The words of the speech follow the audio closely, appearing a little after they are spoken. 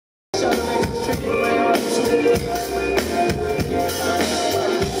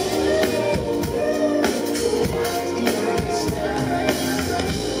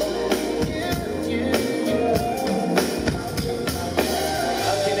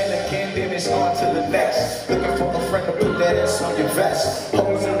it's on to the next. Looking for a friend to put that ass on your vest.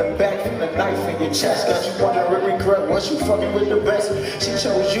 Holes in the back from the knife in your chest. Got you wondering regret once you fucking with the best. She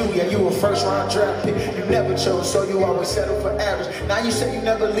chose you, yeah, you a first round draft pick. You never chose, so you always settle for average. Now you say you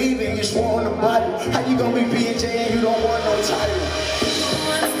never leaving, you swore on the Bible. How you gonna be B&J and you don't want no title?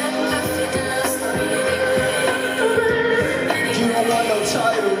 You don't want no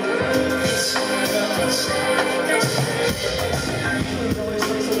title.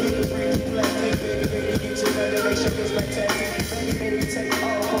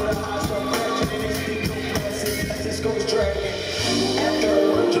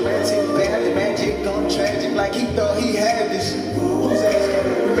 Tragic, like he thought he had this. Whose ass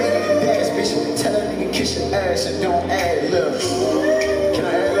gonna make it dance, bitch? Tell that nigga kiss your ass and don't add love. Can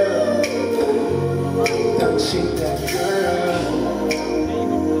I add love? Don't cheat that girl.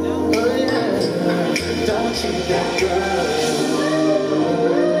 Oh yeah, don't cheat that girl.